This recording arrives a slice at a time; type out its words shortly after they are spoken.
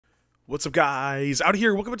What's up, guys? Out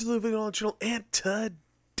here, welcome to the video on the channel, and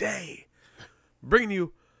today, bringing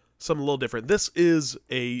you something a little different. This is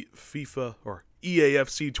a FIFA or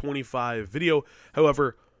EAFC 25 video.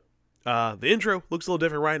 However, the intro looks a little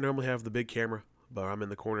different, right? I normally have the big camera, but I'm in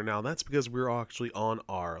the corner now. That's because we're actually on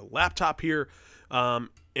our laptop here, and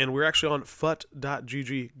we're actually on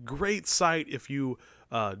fut.gg. Great site if you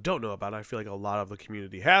don't know about it. I feel like a lot of the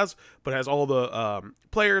community has, but has all the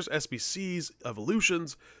players, SBCs,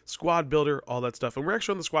 evolutions, squad builder, all that stuff. And we're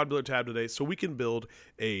actually on the squad builder tab today, so we can build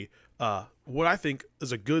a what I think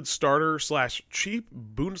is a good starter slash cheap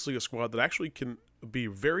Bundesliga squad that actually can be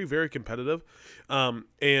very, very competitive,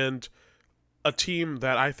 and a team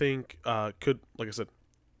that I think could, like I said,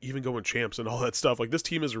 even go in champs and all that stuff. Like, this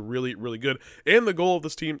team is really, really good, and the goal of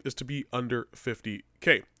this team is to be under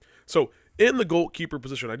 50K. So in the goalkeeper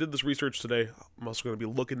position, I did this research today. I'm also going to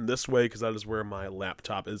be looking this way because that is where my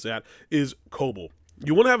laptop is at, is Kobel.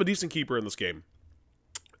 You want to have a decent keeper in this game.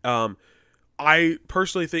 I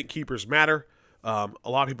personally think keepers matter. A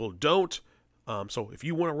lot of people don't. So if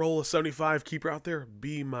you want to roll a 75 keeper out there,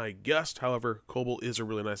 be my guest. However, Kobel is a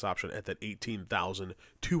really nice option at that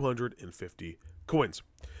 18,250 coins.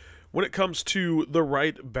 When it comes to the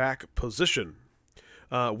right back position,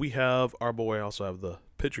 we have our boy. I also have the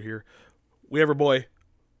picture here. We have our boy,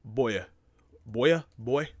 Boya,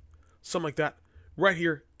 something like that. Right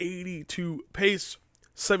here, 82 pace,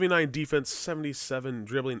 79 defense, 77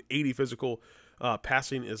 dribbling, 80 physical.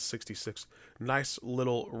 Passing is 66. Nice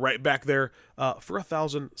little right back there for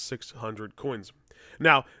 1,600 coins.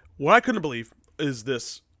 Now, what I couldn't believe is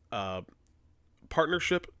this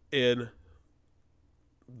partnership in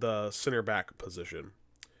the center back position.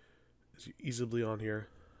 Is he easily on here?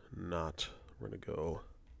 Not. We're going to go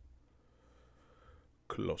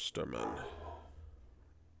Klosterman.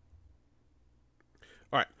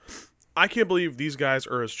 All right. I can't believe these guys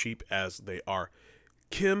are as cheap as they are.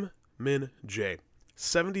 Kim Min Jae,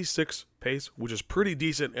 76 pace, which is pretty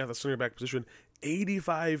decent at the center back position.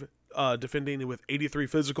 85 defending with 83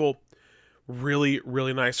 physical. Really,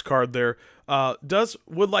 really nice card there.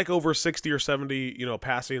 Would like over 60 or 70,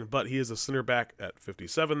 passing, but he is a center back at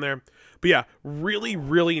 57 there. But yeah, really,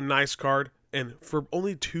 really nice card. And for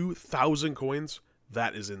only 2,000 coins,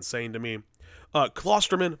 that is insane to me.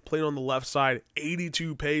 Klosterman playing on the left side,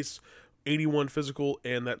 82 pace, 81 physical,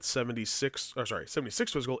 and that 76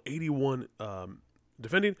 physical, 81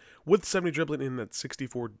 defending, with 70 dribbling and that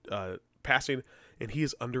 64 passing, and he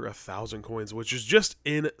is under 1,000 coins, which is just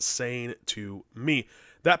insane to me.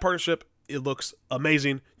 That partnership, it looks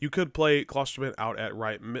amazing. You could play Klosterman out at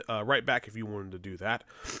right back if you wanted to do that,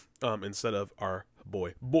 instead of our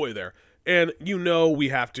boy there. And we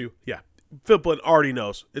have to, Philplin already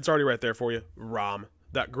knows. It's already right there for you. Rom.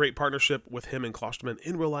 That great partnership with him and Klosterman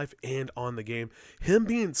in real life and on the game. Him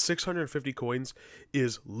being 650 coins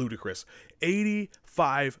is ludicrous.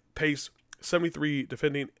 85 pace, 73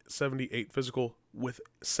 defending, 78 physical, with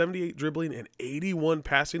 78 dribbling and 81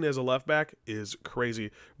 passing as a left back is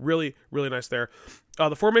crazy. Really, really nice there.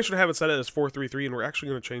 The formation I haven't set it as 4-3-3, and we're actually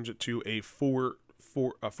going to change it to a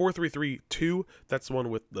 4-3-3-2. That's the one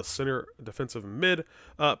with the center defensive mid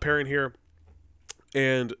pairing here.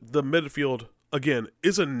 And the midfield, again,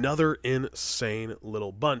 is another insane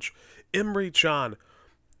little bunch. Emre Can,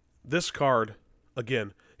 this card,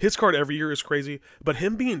 again, his card every year is crazy, but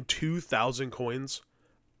him being 2,000 coins,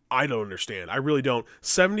 I don't understand. I really don't.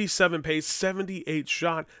 77 pace, 78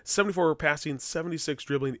 shot, 74 passing, 76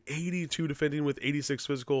 dribbling, 82 defending with 86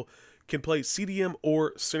 physical. Can play CDM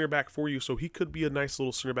or center back for you, so he could be a nice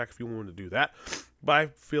little center back if you wanted to do that. But I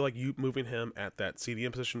feel like you moving him at that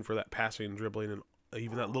CDM position for that passing, dribbling, and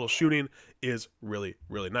even that little shooting is really,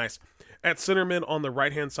 really nice. At centerman on the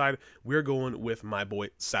right-hand side, we're going with my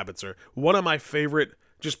boy Sabitzer. One of my favorite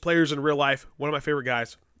just players in real life. One of my favorite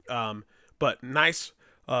guys. But nice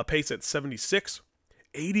pace at 76.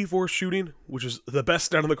 84 shooting, which is the best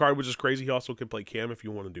stat on the card, which is crazy. He also can play cam if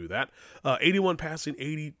you want to do that. 81 passing,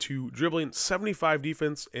 82 dribbling, 75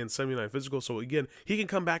 defense, and 79 physical. So again, he can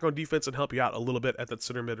come back on defense and help you out a little bit at that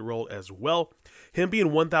center mid role as well. Him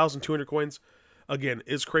being 1,200 coins, again,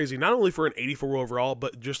 is crazy. Not only for an 84 overall,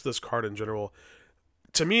 but just this card in general.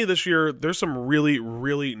 To me, this year, there's some really,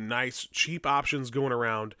 really nice, cheap options going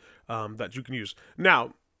around that you can use.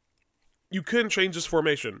 Now, you can change this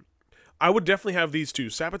formation. I would definitely have these two,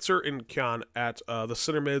 Sabitzer and Khan, at the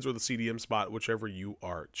center mids or the CDM spot, whichever you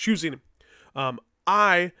are choosing.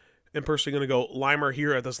 I am personally going to go Limer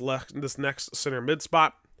here at this next center mid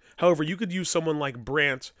spot. However, you could use someone like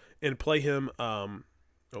Brandt and play him. Oh,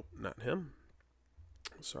 not him.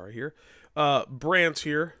 Sorry here. Brandt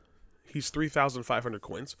here He's 3,500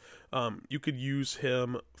 coins. You could use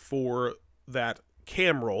him for that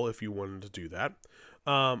cam roll if you wanted to do that.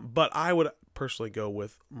 But I would personally go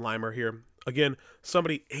with Limer here. Again,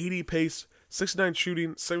 somebody 80 pace, 69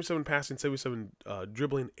 shooting, 77 passing, 77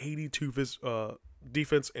 dribbling, 82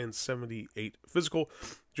 defense, and 78 physical.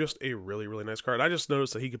 Just a really, really nice card. I just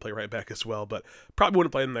noticed that he could play right back as well, but probably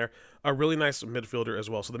wouldn't play in there. A really nice midfielder as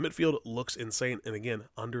well. So the midfield looks insane. And again,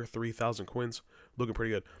 under 3,000 coins, looking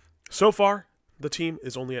pretty good. So far, the team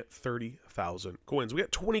is only at 30,000 coins. We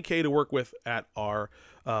got 20K to work with at our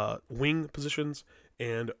wing positions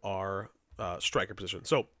and our striker position.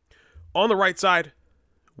 So on the right side,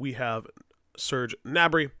 we have Serge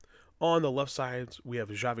Gnabry. On the left side, we have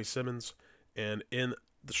Xavi Simons. And in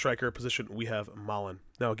the striker position, we have Malen.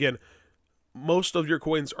 Now, again, most of your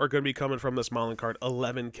coins are going to be coming from this Malen card,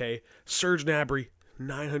 11K. Serge Gnabry,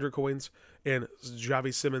 900 coins. And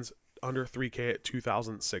Xavi Simons, under 3K at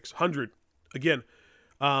 2,600. Again,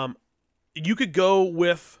 you could go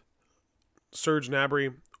with Serge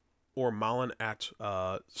Gnabry or Malen at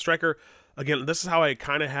striker. Again, this is how I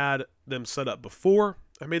kind of had them set up before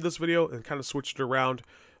I made this video and kind of switched it around.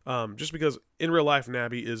 Just because in real life,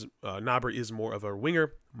 Gnabry is more of a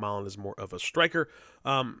winger, Malen is more of a striker.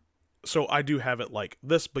 So I do have it like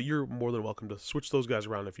this, but you're more than welcome to switch those guys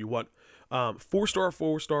around if you want.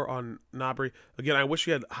 4-star on Gnabry. Again, I wish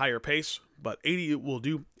he had higher pace, but 80 will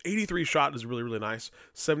do. 83 shot is really, really nice.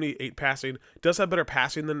 78 passing. Does have better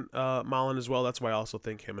passing than Malen as well. That's why I also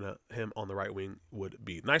think him on the right wing would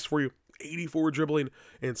be nice for you. 84 dribbling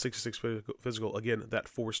and 66 physical. Again, that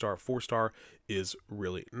 4-star is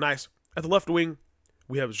really nice. At the left wing,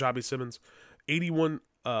 we have Xavi Simons. 81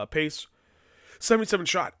 pace. 77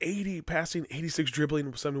 shot, 80 passing, 86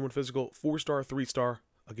 dribbling, 71 physical, 4-star, 3-star.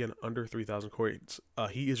 Again, under 3,000 coins.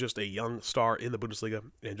 He is just a young star in the Bundesliga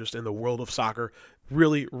and just in the world of soccer.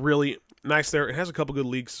 Really, really nice there. It has a couple good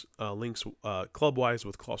links club-wise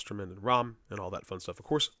with Klosterman and Rom and all that fun stuff. Of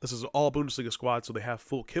course, this is all Bundesliga squad, so they have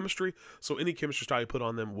full chemistry. So any chemistry style you put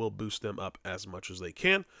on them will boost them up as much as they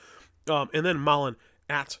can. And then Malen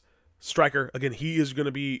at striker. Again, he is going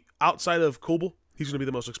to be outside of Kobel. He's going to be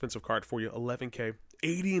the most expensive card for you. 11K,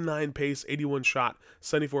 89 pace, 81 shot,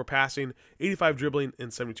 74 passing, 85 dribbling,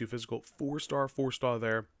 and 72 physical. 4-star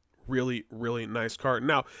there. Really, really nice card.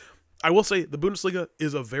 Now, I will say the Bundesliga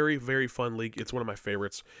is a very, very fun league. It's one of my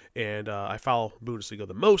favorites, and I follow Bundesliga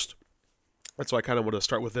the most. That's why I kind of want to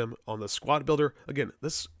start with them on the squad builder. Again,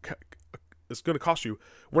 this is going to cost you.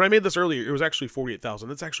 When I made this earlier, it was actually 48,000.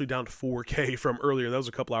 That's actually down to 4K from earlier. That was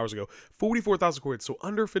a couple hours ago. 44,000 coins, so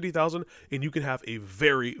under 50,000, and you can have a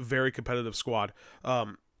very, very competitive squad.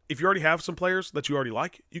 If you already have some players that you already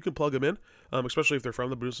like, you can plug them in, especially if they're from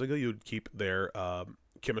the Bundesliga. You'd keep their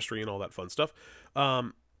chemistry and all that fun stuff.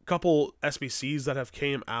 Couple SBCs that have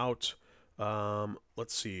came out.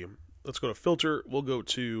 Let's see. Let's go to filter. We'll go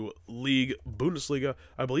to League Bundesliga.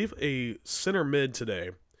 I believe a center mid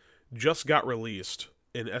today just got released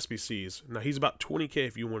in SBCs. Now, he's about 20K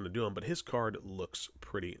if you wanted to do him, but his card looks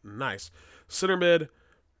pretty nice. Center mid,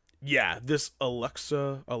 yeah, this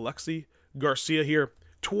Alexi Garcia here,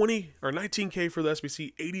 20 or 19K for the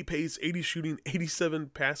SBC, 80 pace, 80 shooting,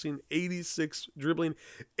 87 passing, 86 dribbling,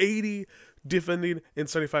 80 defending, and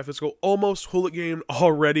 75 physical. Almost hooligan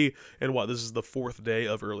already. And what, this is the 4th day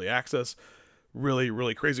of early access. Really,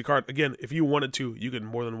 really crazy card. Again, if you wanted to, you could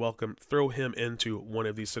more than welcome throw him into one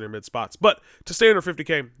of these center mid spots. But to stay under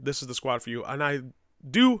 50K, this is the squad for you. And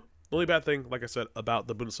the only bad thing, like I said, about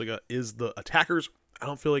the Bundesliga is the attackers. I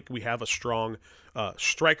don't feel like we have a strong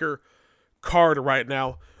striker card right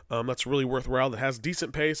now that's really worthwhile, that has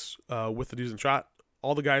decent pace with a decent shot.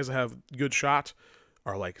 All the guys that have good shot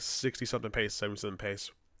are like 60-something pace, 70-something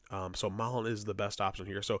pace. So Malen is the best option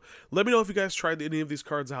here. So let me know if you guys tried any of these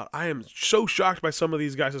cards out. I am so shocked by some of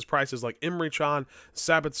these guys' prices, like Emre Can,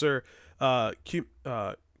 Sabitzer,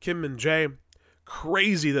 Kim and Jay.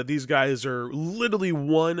 Crazy that these guys are literally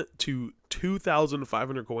 1 to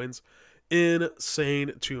 2,500 coins.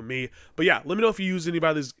 Insane to me. But yeah, let me know if you use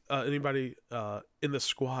anybody in the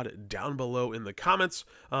squad down below in the comments.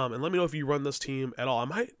 And let me know if you run this team at all. I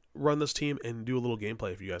might run this team and do a little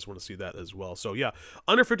gameplay if you guys want to see that as well. So yeah,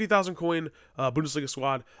 under 50,000 coin Bundesliga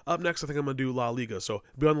squad. Up next, I think I'm going to do La Liga. So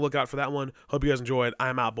be on the lookout for that one. Hope you guys enjoyed.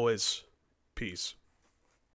 I'm out, boys. Peace.